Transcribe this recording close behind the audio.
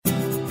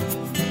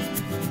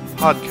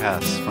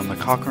Podcasts from the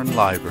Cochrane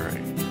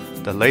Library,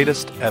 the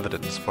latest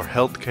evidence for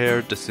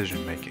healthcare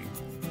decision-making.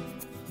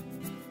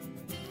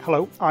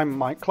 Hello, I'm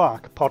Mike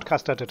Clark,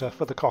 podcast editor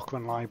for the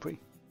Cochrane Library.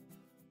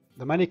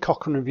 The many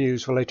Cochrane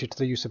Reviews related to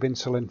the use of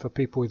insulin for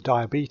people with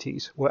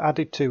diabetes were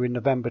added to in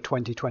November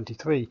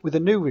 2023 with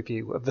a new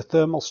review of the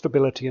thermal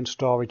stability and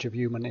storage of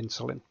human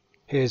insulin.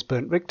 Here's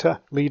Bernd Richter,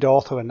 lead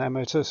author and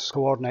Emeritus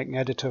Coordinating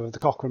Editor of the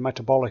Cochrane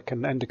Metabolic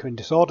and Endocrine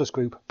Disorders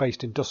Group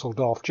based in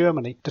Düsseldorf,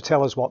 Germany, to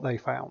tell us what they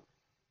found.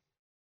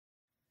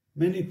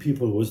 Many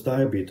people with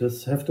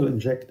diabetes have to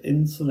inject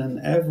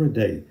insulin every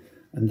day,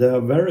 and there are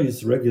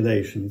various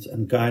regulations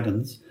and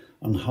guidance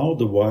on how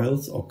the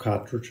vials or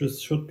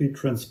cartridges should be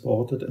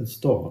transported and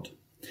stored.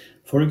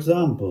 For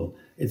example,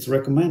 it's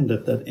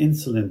recommended that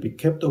insulin be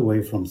kept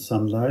away from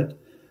sunlight,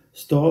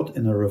 stored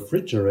in a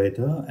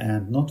refrigerator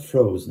and not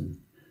frozen.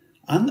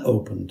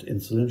 Unopened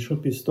insulin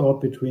should be stored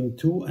between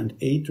 2 and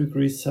 8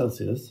 degrees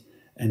Celsius,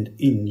 and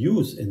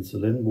in-use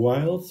insulin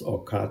vials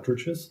or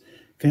cartridges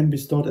can be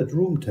stored at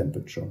room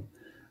temperature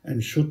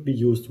and should be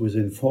used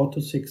within 4 to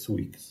 6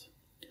 weeks.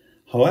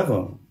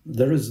 However,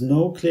 there is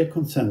no clear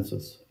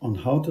consensus on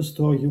how to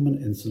store human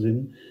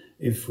insulin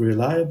if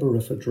reliable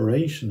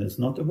refrigeration is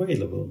not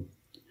available.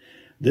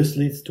 This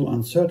leads to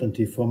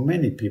uncertainty for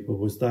many people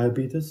with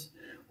diabetes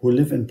who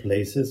live in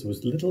places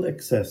with little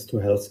access to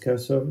healthcare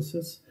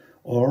services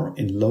or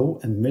in low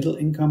and middle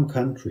income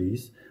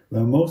countries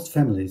where most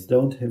families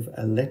don't have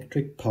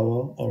electric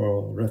power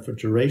or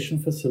refrigeration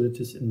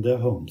facilities in their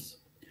homes.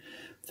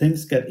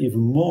 Things get even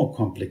more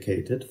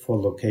complicated for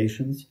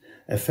locations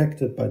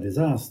affected by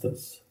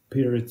disasters,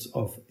 periods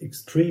of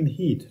extreme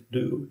heat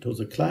due to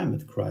the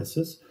climate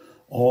crisis,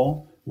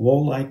 or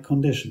war-like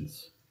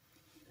conditions.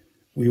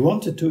 We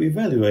wanted to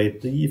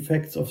evaluate the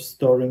effects of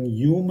storing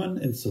human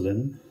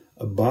insulin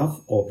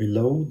above or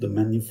below the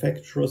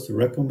manufacturer's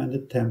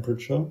recommended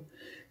temperature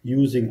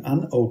using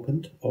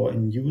unopened or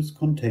in-use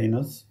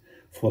containers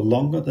for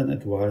longer than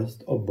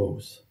advised or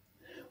both.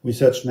 We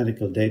searched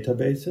medical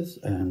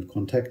databases and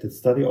contacted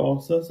study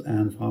authors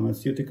and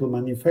pharmaceutical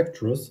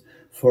manufacturers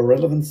for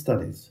relevant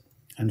studies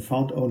and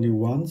found only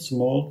one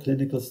small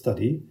clinical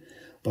study,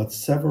 but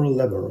several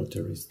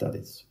laboratory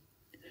studies.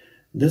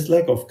 This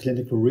lack of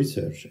clinical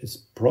research is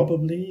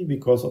probably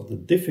because of the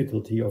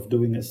difficulty of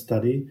doing a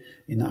study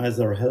in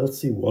either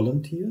healthy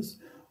volunteers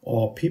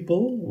or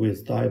people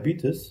with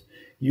diabetes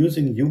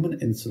using human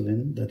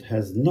insulin that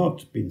has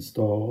not been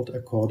stored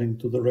according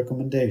to the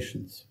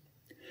recommendations.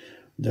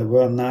 There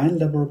were 9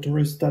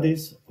 laboratory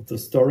studies of the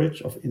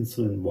storage of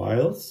insulin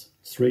vials,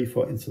 3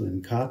 for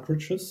insulin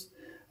cartridges,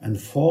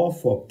 and 4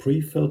 for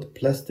pre-filled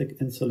plastic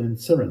insulin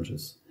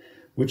syringes,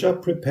 which are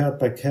prepared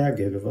by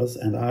caregivers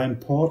and are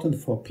important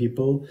for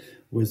people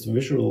with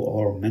visual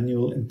or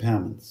manual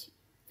impairments.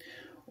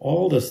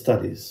 All the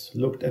studies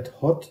looked at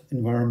hot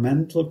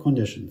environmental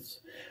conditions,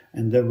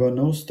 and there were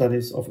no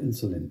studies of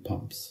insulin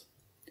pumps.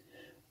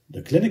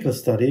 The clinical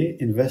study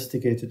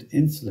investigated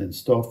insulin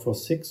stored for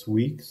 6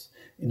 weeks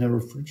in a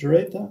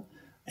refrigerator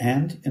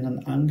and in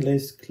an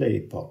unglazed clay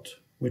pot,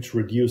 which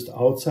reduced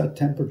outside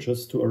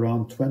temperatures to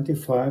around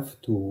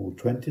 25 to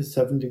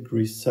 27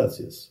 degrees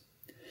Celsius.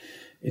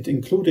 It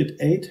included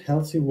 8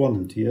 healthy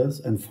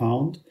volunteers and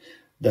found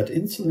that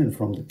insulin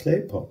from the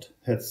clay pot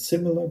had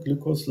similar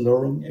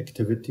glucose-lowering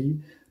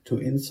activity to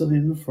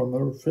insulin from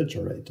a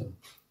refrigerator.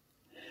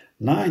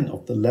 9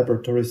 of the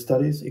laboratory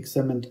studies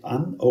examined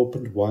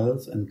unopened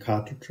vials and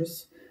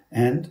cartridges,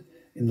 and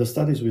in the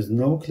studies with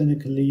no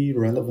clinically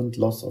relevant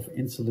loss of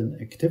insulin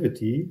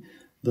activity,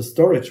 the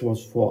storage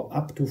was for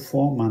up to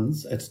 4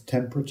 months at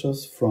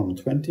temperatures from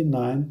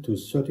 29 to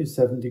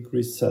 37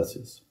 degrees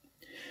Celsius.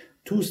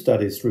 2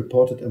 studies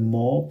reported a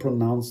more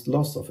pronounced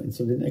loss of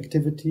insulin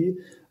activity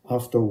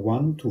after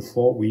 1 to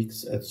 4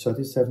 weeks at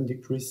 37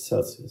 degrees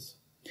Celsius.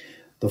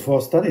 The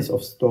 4 studies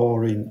of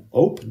storing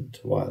opened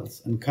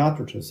vials and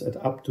cartridges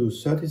at up to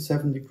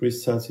 37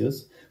 degrees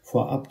Celsius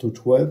for up to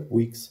 12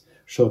 weeks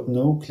showed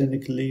no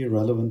clinically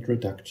relevant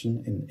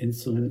reduction in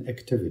insulin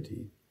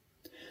activity.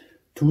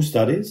 2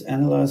 studies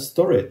analyzed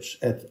storage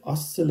at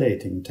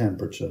oscillating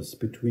temperatures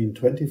between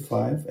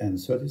 25 and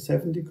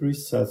 37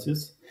 degrees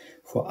Celsius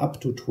for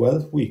up to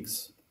 12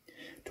 weeks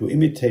to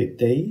imitate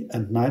day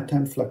and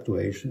nighttime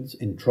fluctuations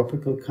in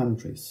tropical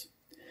countries.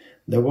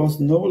 There was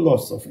no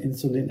loss of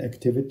insulin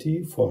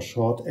activity for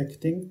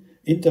short-acting,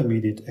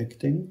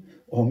 intermediate-acting,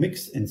 or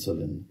mixed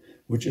insulin,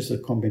 which is a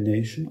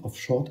combination of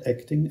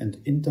short-acting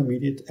and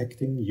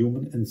intermediate-acting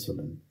human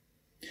insulin.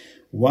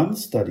 1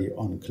 study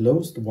on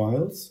closed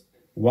vials,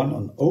 1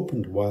 on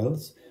opened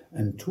vials,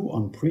 and 2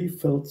 on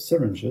pre-filled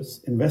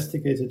syringes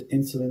investigated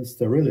insulin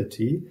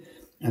sterility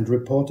and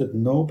reported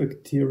no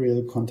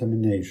bacterial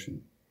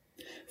contamination.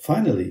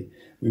 Finally,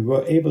 we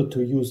were able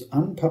to use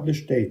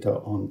unpublished data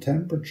on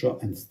temperature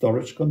and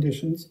storage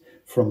conditions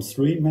from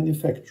 3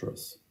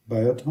 manufacturers,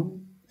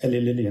 Bioton, Eli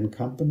Lilly and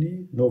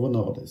Company, Novo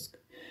Nordisk.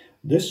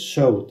 This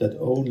showed that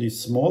only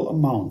small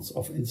amounts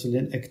of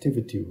insulin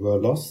activity were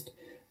lost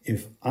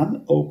if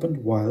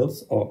unopened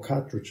vials or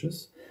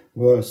cartridges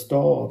were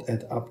stored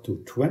at up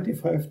to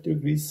 25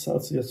 degrees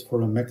Celsius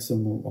for a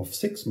maximum of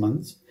 6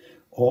 months,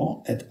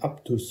 or at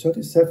up to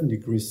 37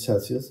 degrees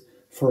Celsius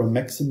for a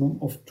maximum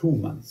of 2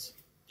 months.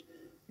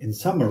 In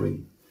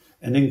summary,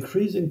 an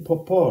increasing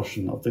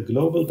proportion of the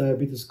global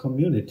diabetes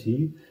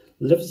community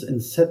lives in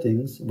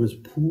settings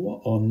with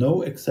poor or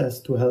no access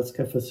to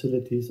healthcare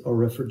facilities or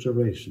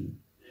refrigeration.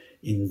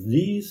 In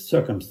these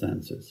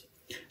circumstances,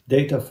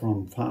 data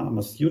from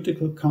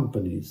pharmaceutical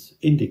companies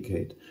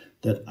indicate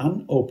that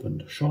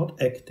unopened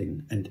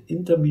short-acting and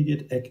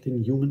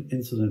intermediate-acting human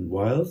insulin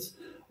vials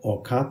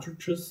or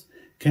cartridges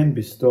can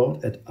be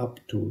stored at up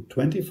to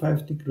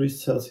 25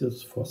 degrees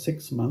Celsius for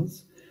 6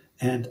 months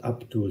and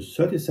up to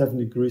 37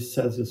 degrees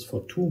Celsius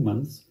for 2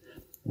 months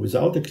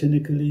without a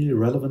clinically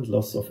relevant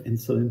loss of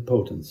insulin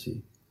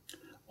potency.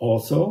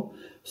 Also,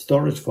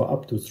 storage for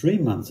up to 3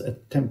 months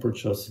at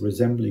temperatures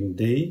resembling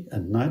day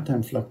and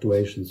nighttime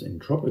fluctuations in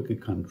tropical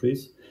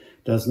countries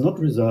does not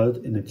result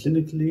in a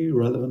clinically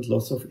relevant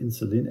loss of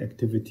insulin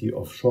activity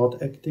of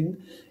short-acting,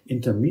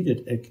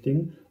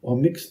 intermediate-acting, or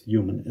mixed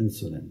human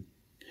insulin.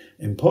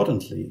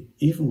 Importantly,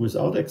 even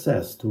without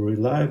access to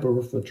reliable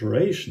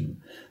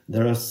refrigeration,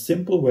 there are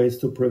simple ways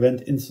to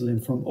prevent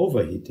insulin from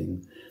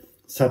overheating,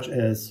 such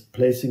as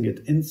placing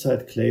it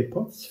inside clay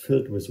pots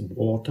filled with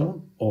water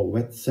or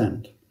wet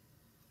sand.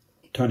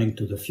 Turning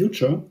to the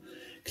future,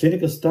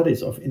 clinical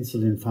studies of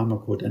insulin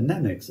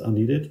pharmacodynamics are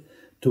needed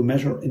to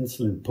measure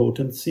insulin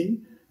potency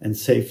and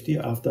safety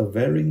after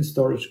varying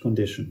storage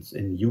conditions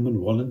in human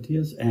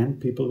volunteers and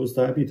people with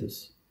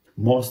diabetes.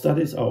 More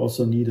studies are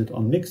also needed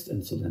on mixed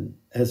insulin,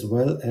 as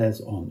well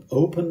as on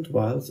opened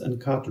vials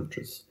and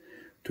cartridges,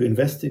 to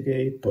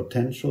investigate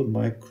potential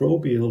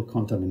microbial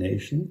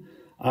contamination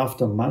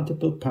after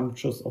multiple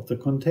punctures of the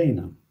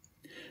container.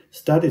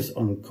 Studies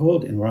on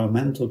cold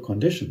environmental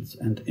conditions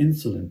and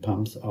insulin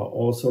pumps are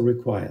also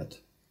required.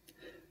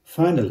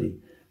 Finally,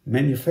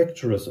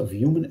 manufacturers of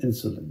human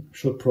insulin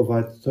should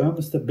provide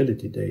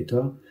thermostability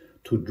data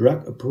to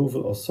drug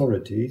approval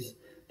authorities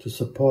to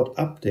support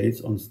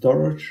updates on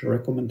storage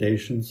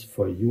recommendations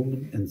for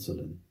human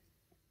insulin.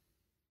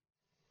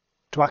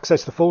 To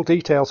access the full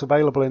details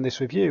available in this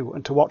review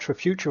and to watch for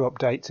future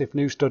updates if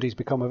new studies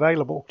become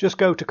available, just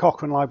go to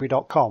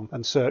cochranelibrary.com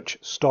and search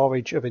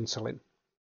Storage of Insulin.